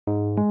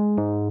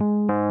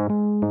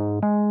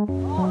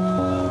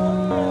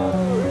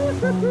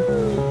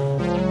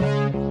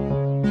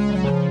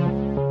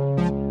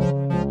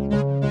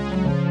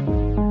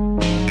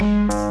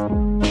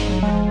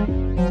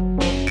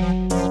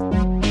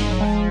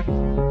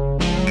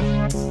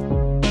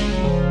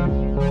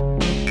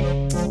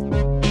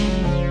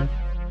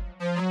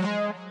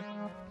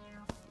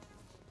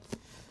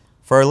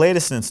For our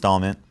latest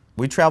installment,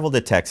 we traveled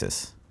to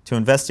Texas to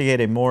investigate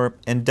a more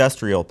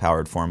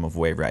industrial-powered form of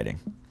wave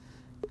riding,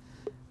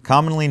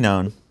 commonly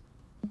known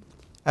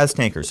as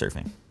tanker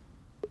surfing.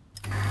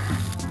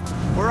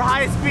 We're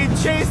high-speed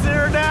chasing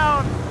her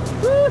down!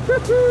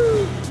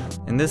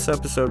 In this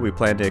episode, we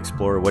plan to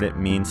explore what it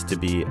means to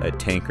be a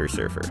tanker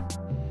surfer.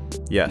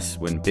 Yes,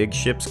 when big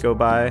ships go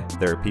by,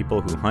 there are people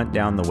who hunt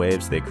down the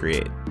waves they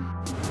create.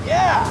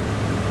 Yeah!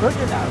 Look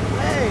at that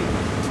wave!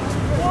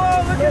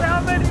 Whoa, look at how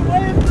many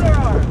waves there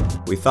are!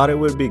 We thought it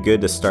would be good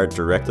to start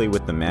directly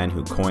with the man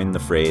who coined the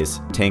phrase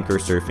tanker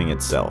surfing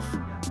itself,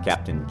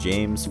 Captain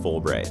James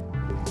Fullbright.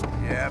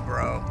 Yeah,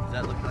 bro. Does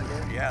that look like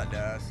it? Yeah, it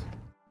does.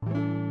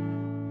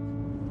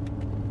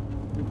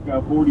 It's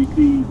got 40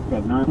 feet, it's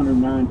got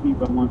 909 feet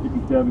by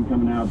 157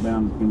 coming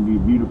outbound. It's going to be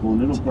beautiful,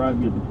 and it'll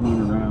probably be at the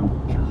point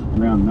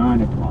around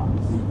 9 o'clock.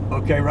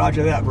 Okay,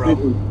 roger that, bro.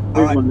 Big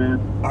All one, man.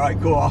 All right,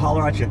 cool. I'll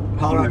holler at you.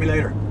 Holler at me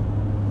later.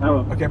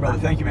 Hello. Okay, brother.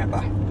 Thank you, man.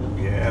 Bye.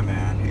 Yeah,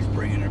 man. He's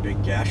bringing a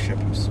big gas ship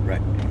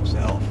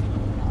himself.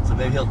 So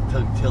maybe he'll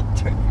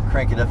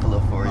crank it up a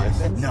little for you.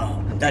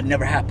 No, that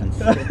never happens.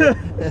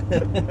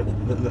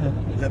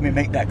 Let me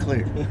make that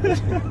clear.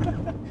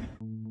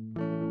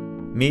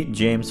 Meet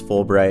James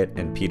Fullbright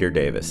and Peter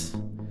Davis.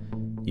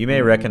 You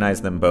may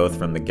recognize them both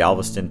from the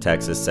Galveston,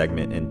 Texas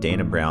segment in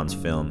Dana Brown's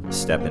film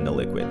Step Into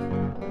Liquid.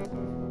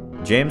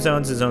 James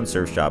owns his own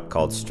surf shop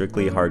called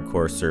Strictly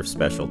Hardcore Surf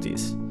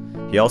Specialties.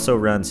 He also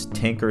runs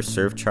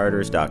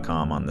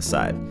tankersurfcharters.com on the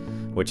side,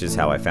 which is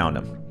how I found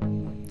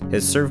him.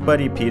 His surf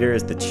buddy Peter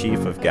is the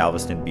chief of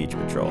Galveston Beach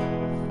Patrol.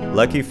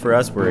 Lucky for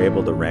us, we're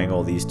able to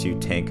wrangle these two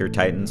tanker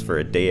titans for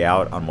a day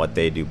out on what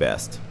they do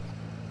best.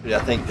 I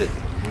think that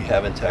we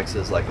have in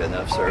Texas like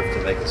enough surf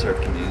to make a surf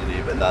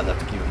community, but not enough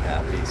to keep them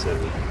happy. So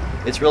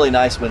it's really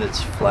nice when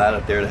it's flat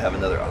up there to have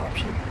another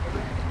option.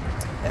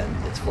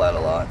 And it's flat a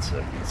lot,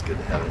 so it's good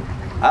to have it.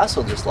 I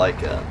also just like,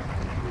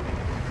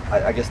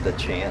 I guess, the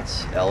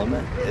chance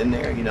element in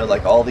there. You know,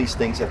 like all these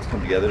things have to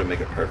come together to make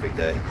a perfect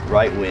day.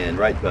 Right wind,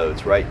 right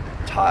boats, right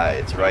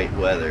tides, right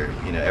weather.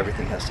 You know,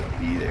 everything has to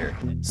be there.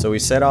 So we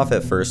set off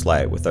at first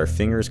light with our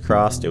fingers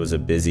crossed it was a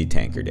busy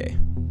tanker day.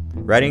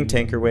 Riding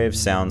tanker waves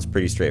sounds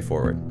pretty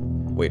straightforward.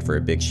 Wait for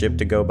a big ship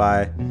to go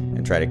by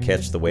and try to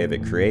catch the wave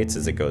it creates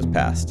as it goes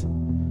past.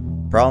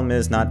 Problem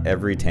is, not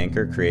every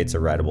tanker creates a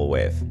rideable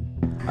wave.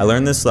 I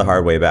learned this the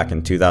hard way back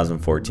in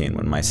 2014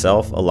 when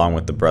myself, along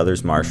with the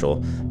brothers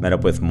Marshall, met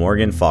up with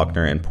Morgan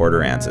Faulkner and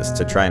Porter Ansys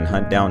to try and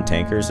hunt down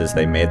tankers as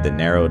they made the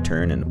narrow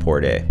turn into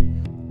Port A.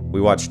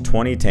 We watched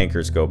 20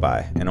 tankers go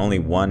by, and only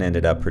one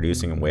ended up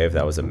producing a wave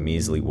that was a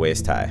measly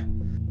waist high.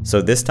 So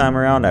this time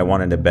around, I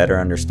wanted to better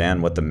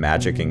understand what the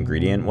magic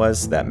ingredient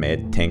was that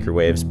made tanker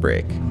waves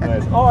break.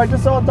 Nice. Oh, I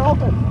just saw a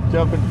dolphin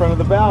jump in front of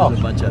the bow.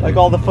 Like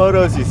all the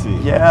photos you see.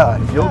 Yeah,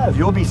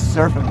 you'll be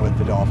surfing with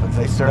the dolphins.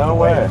 They surf the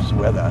waves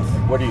with us.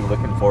 What are you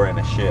looking for in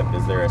a ship?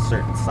 Is there a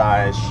certain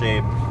size,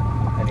 shape,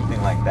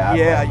 anything like that?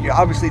 Yeah,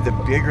 obviously the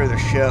bigger the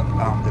ship,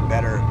 the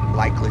better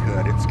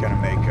likelihood it's going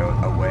to make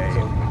a wave.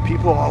 So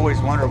people always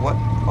wonder, what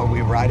are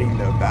we riding,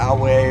 the bow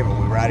wave?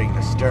 Are we riding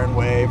the stern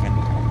wave? And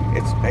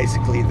it's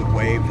basically the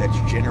wave that's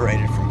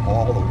generated from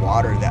all the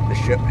water that the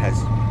ship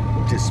has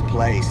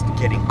displaced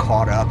getting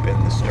caught up in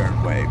the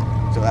stern wave.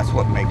 So that's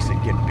what makes it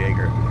get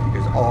bigger,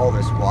 because all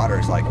this water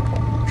is like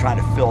trying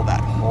to fill that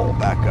hole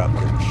back up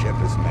that the ship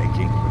is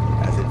making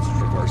as it's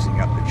traversing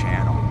up the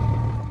channel.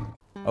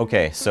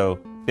 Okay, so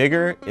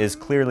bigger is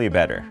clearly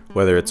better,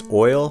 whether it's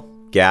oil,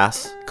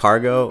 gas,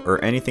 cargo, or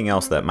anything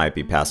else that might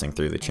be passing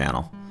through the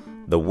channel.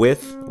 The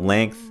width,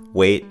 length,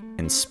 weight,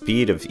 and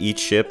speed of each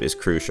ship is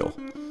crucial.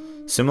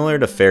 Similar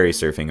to ferry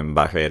surfing in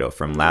Barreiro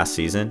from last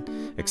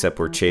season, except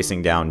we're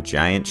chasing down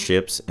giant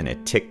ships in a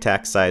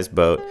tic-tac sized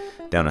boat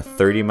down a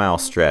 30-mile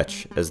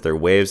stretch as their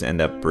waves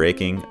end up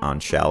breaking on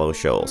shallow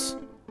shoals.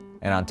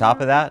 And on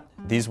top of that,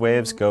 these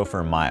waves go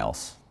for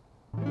miles.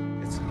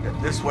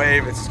 This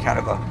wave, it's kind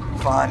of a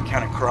fun,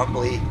 kind of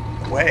crumbly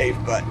wave,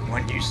 but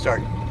when you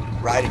start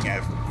riding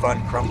a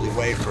fun, crumbly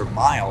wave for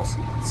miles,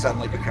 it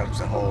suddenly becomes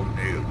a whole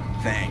new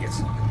thing.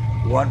 It's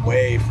one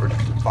wave for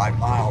 5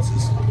 miles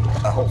is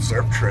a whole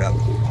surf trip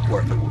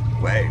worth of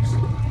waves.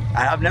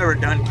 I've never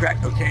done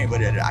crack cocaine,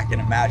 but I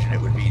can imagine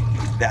it would be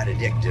that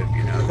addictive,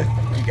 you know,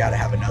 that you got to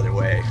have another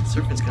wave.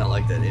 Surfing's kind of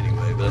like that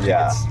anyway, but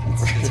I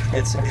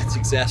think it's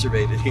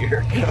exacerbated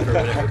here for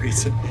whatever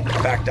reason. In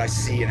fact, I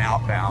see an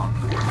outbound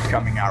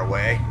coming our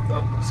way,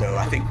 so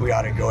I think we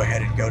ought to go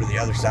ahead and go to the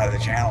other side of the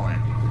channel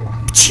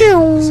and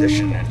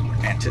position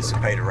and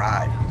anticipate a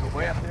ride.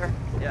 Way up there?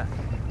 Yeah.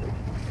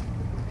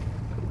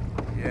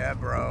 Yeah,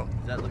 bro.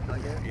 Does that look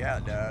like it? Yeah,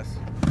 it does.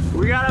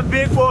 We got a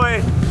big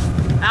boy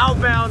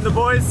outbound. The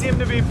boys seem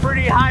to be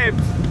pretty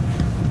hyped.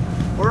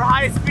 We're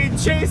high-speed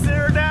chasing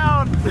her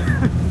down.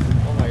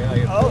 Oh my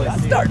God. Oh,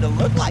 that's starting to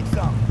look like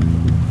something.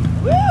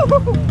 Woo!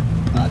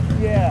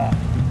 Yeah.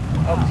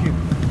 Oh, shoot.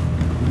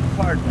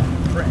 Pardon my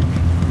French.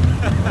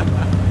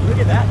 Look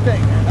at that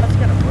thing, man. That's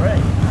going to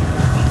break.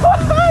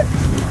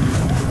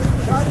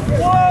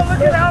 Whoa,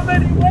 look at how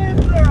many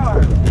waves there are.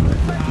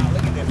 Wow,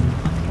 look at this.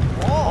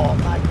 Oh,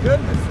 my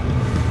goodness.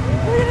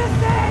 Look at this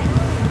thing.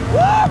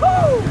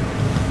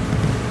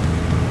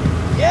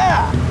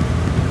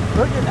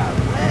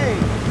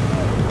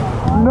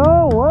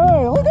 No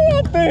way! Look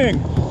at that thing!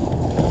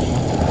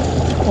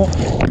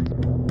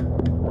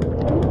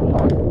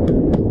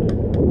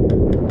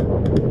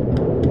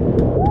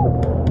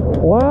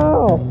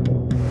 Wow!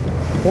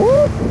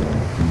 What?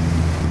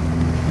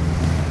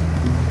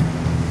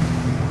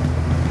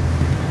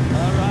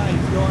 All right,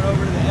 he's going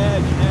over to the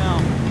edge now.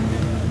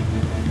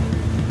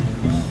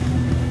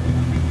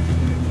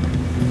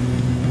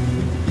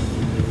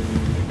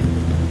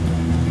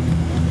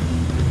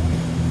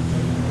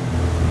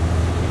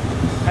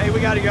 Hey, we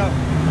gotta go.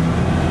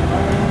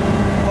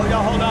 Oh,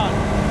 y'all hold on.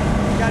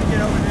 We gotta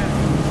get over there.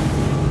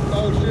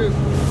 Oh shoot.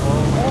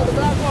 Oh, the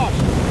backwash.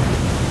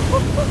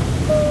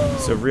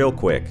 So real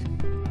quick,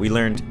 we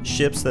learned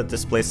ships that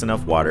displace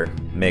enough water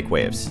make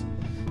waves.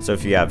 So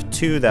if you have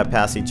two that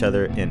pass each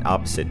other in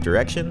opposite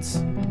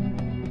directions,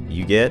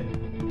 you get,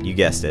 you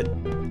guessed it,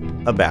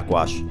 a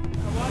backwash.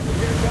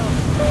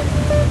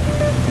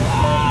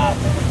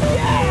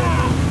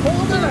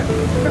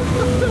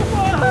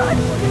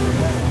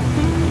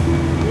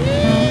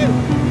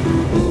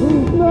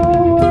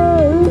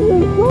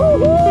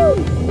 Hold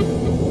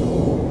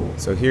it.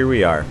 So here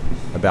we are,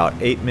 about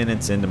 8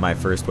 minutes into my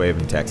first wave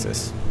in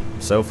Texas.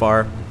 So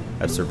far,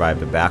 I've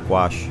survived a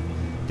backwash,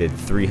 did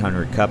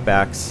 300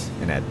 cutbacks,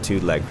 and had 2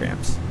 leg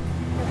cramps.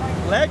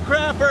 Leg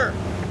crapper!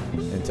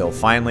 Until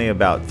finally,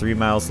 about 3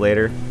 miles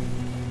later,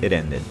 it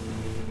ended.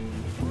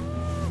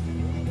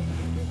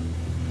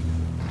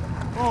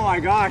 Oh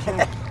my gosh,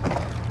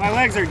 my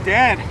legs are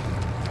dead.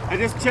 I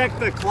just checked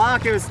the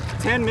clock, it was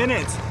 10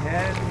 minutes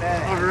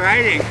of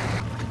riding.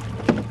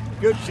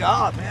 Good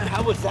job, man.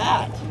 How was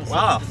that?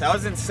 Wow, that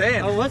was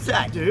insane. Oh, what's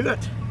that, dude?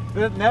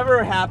 It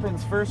never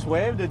happens first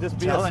wave to just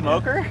be a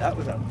smoker. That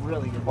was a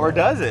really good Or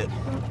does it?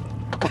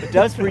 It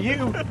does for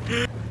you.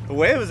 The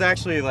wave was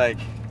actually like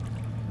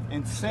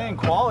insane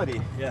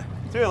quality. Yeah.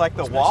 Dude, like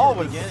the Especially wall at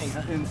the was beginning,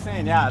 huh?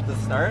 insane. Yeah, at the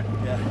start.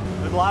 Yeah.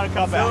 There's a lot of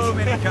cutbacks. So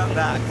many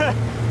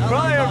cutbacks.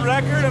 Probably a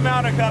record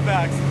amount of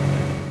cutbacks.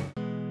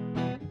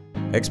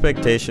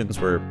 Expectations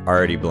were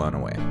already blown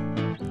away.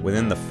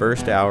 Within the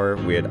first hour,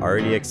 we had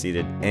already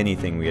exceeded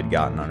anything we had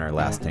gotten on our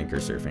last tanker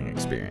surfing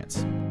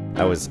experience.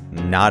 I was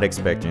not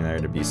expecting there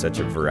to be such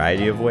a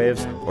variety of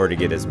waves or to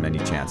get as many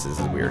chances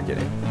as we were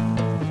getting.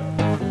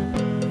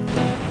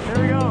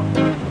 Here we go.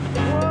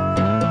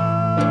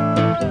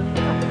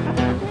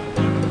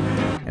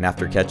 And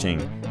after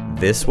catching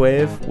this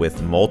wave with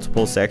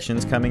multiple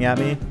sections coming at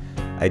me,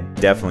 I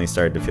definitely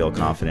started to feel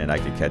confident I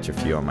could catch a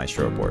few on my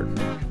stroke board.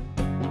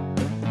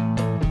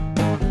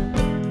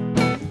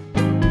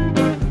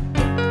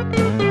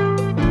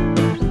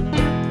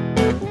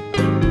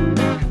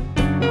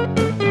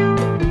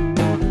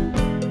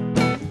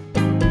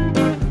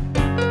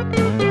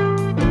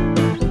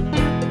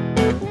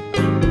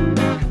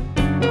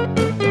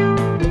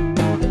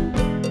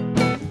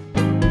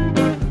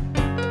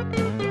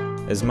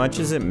 As much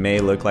as it may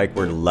look like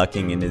we're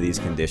lucking into these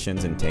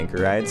conditions in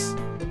tanker rides,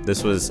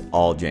 this was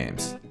all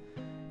James.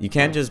 You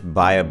can't just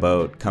buy a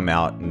boat, come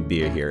out, and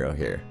be a hero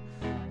here.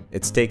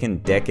 It's taken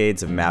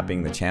decades of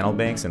mapping the channel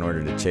banks in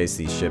order to chase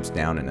these ships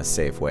down in a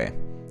safe way,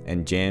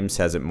 and James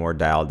has it more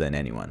dialed than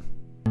anyone.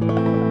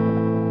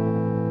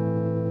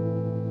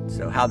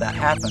 So how that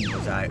happened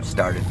was I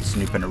started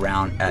snooping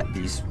around at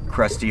these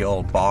crusty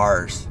old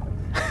bars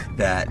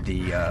that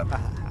the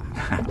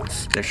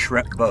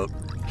shrimp boat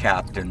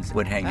captains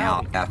would hang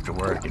out after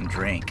work and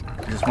drink.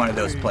 Just one of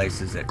those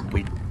places that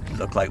we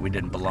looked like we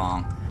didn't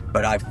belong.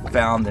 But I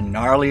found the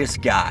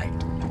gnarliest guy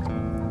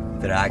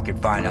that I could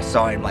find. I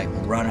saw him like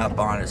run up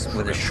on us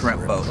with a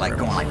shrimp boat, like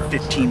going like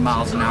 15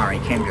 miles an hour. He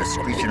came to a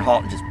screeching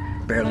halt and just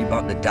barely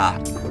bumped the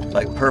dock.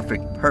 Like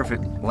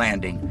perfect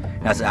landing.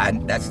 And I said, I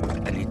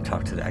need to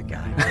talk to that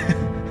guy.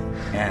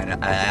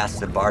 And I asked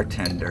the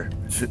bartender,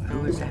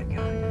 who is that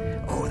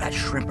guy? Oh, that's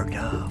Shrimper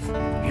Dove.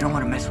 You don't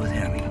want to mess with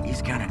him.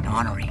 He's kind of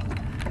ornery.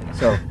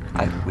 So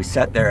we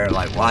sat there and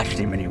like watched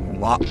him, and he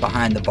walked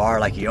behind the bar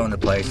like he owned the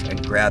place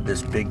and grabbed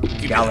this big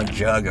gallon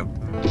jug of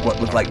what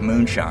looked like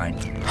moonshine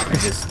and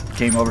just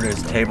came over to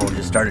his table and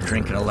just started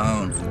drinking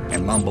alone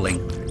and mumbling.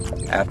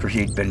 After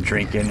he'd been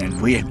drinking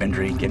and we had been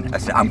drinking, I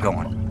said, I'm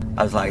going.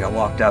 I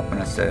walked up and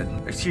I said,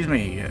 excuse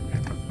me,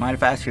 mind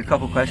if I ask you a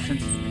couple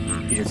questions?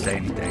 He didn't say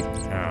anything.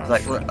 I was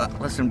like,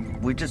 listen,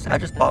 I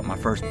just bought my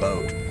first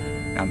boat.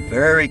 I'm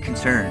very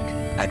concerned.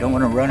 I don't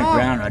want to run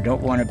aground. I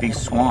don't want to be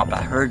swamped.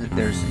 I heard that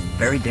there's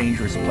very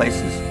dangerous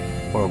places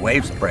where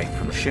waves break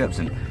from ships,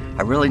 and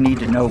I really need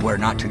to know where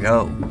not to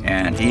go.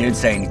 And he didn't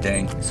say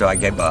anything, so I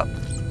gave up.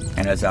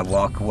 And as I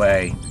walk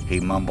away, he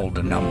mumbled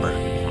a number.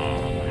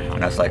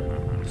 And I was like,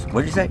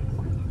 what'd you say?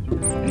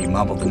 And he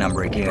mumbled the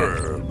number again.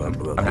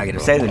 I'm not going to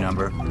say the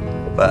number,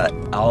 but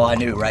all I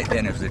knew right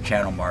then was the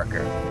channel marker.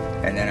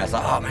 And then I was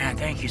like, oh man,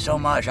 thank you so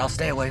much. I'll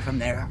stay away from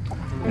there.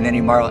 And then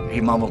he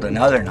mumbled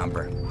another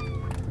number.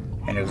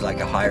 And it was like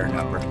a higher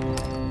number,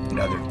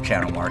 another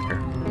channel marker.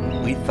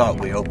 We thought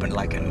we opened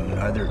like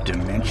another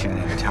dimension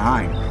in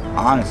time,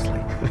 honestly.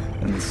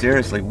 I mean,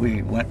 seriously,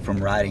 we went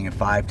from riding a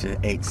 5 to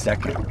 8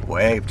 second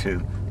wave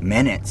to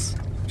minutes,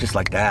 just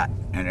like that.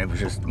 And it was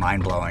just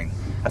mind blowing.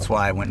 That's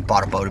why I went and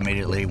bought a boat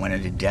immediately, went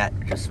into debt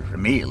just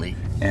immediately,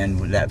 and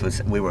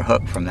we were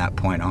hooked from that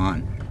point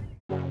on.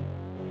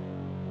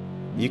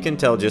 You can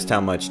tell just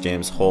how much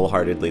James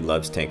wholeheartedly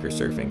loves tanker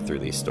surfing through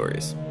these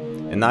stories.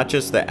 And not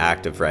just the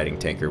act of riding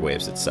tanker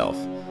waves itself,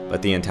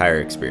 but the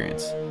entire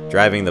experience.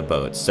 Driving the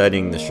boat,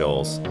 studying the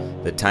shoals,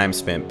 the time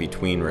spent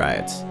between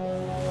rides.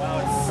 Wow,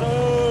 it's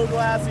so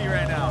glassy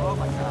right now. Oh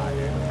my god,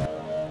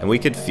 dude. And we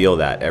could feel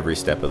that every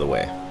step of the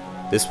way.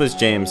 This was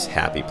James'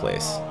 happy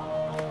place.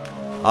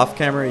 Off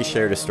camera, he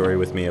shared a story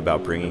with me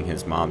about bringing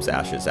his mom's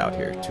ashes out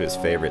here to his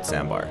favorite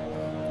sandbar.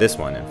 This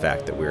one, in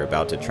fact, that we were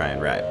about to try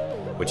and ride,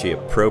 which he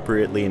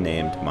appropriately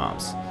named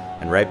Mom's.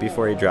 And right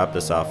before he dropped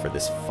us off for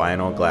this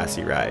final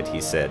glassy ride,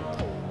 he said,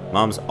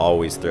 "Mom's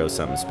always throws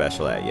something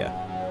special at you."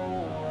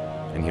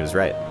 And he was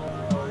right.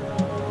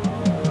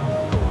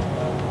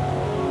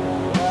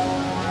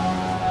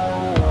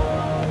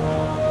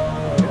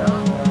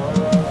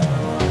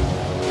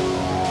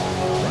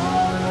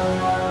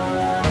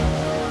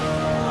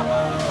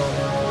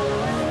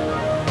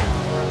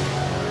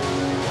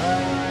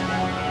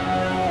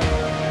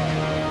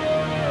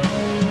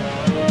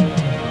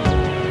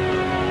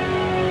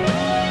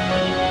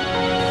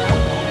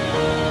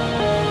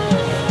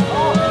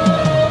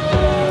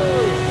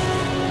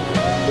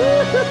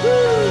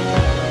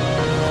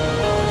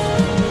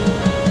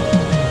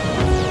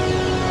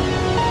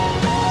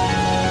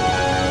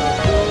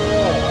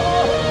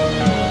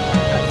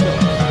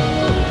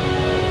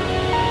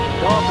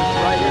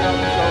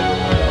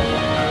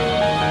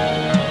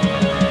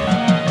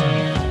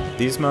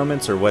 These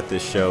moments are what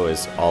this show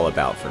is all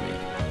about for me.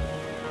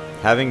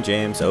 Having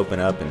James open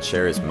up and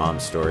share his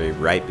mom's story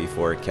right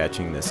before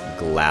catching this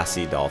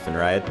glassy dolphin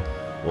ride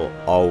will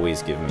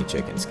always give me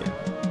chicken skin.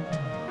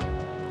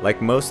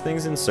 Like most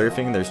things in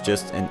surfing, there's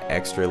just an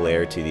extra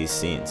layer to these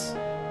scenes.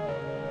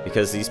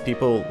 Because these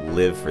people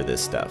live for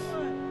this stuff.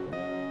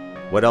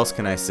 What else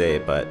can I say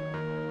but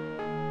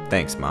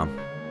thanks, Mom.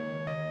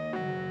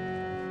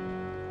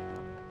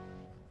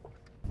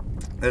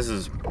 This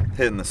is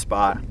hitting the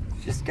spot.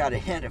 Just got a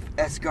hint of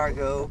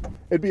escargot.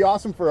 It'd be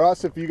awesome for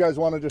us if you guys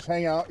want to just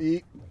hang out,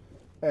 eat,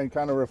 and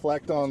kind of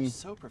reflect on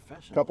So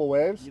professional. a couple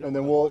waves, and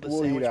then we'll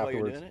eat Yeah,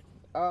 afterwards.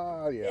 Yeah, I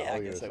I'll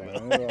eat guess a I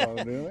second. will. You know what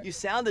I'm doing? You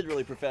sounded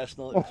really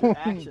professional. It was your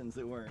actions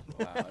that weren't.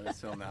 Wow, I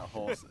just filmed that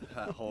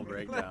whole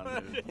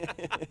breakdown,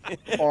 dude.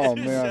 Oh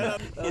man.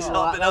 He's Oh,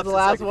 helping that was up the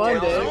last one,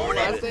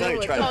 Dave. Dave. No,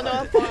 you try to No, no, find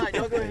I'm fine.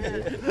 No, go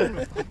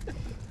ahead.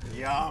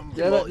 Yum.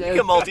 Get it, You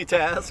can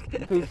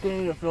multitask.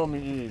 Continue to film me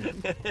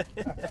eating.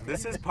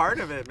 This is part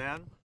of it,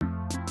 man.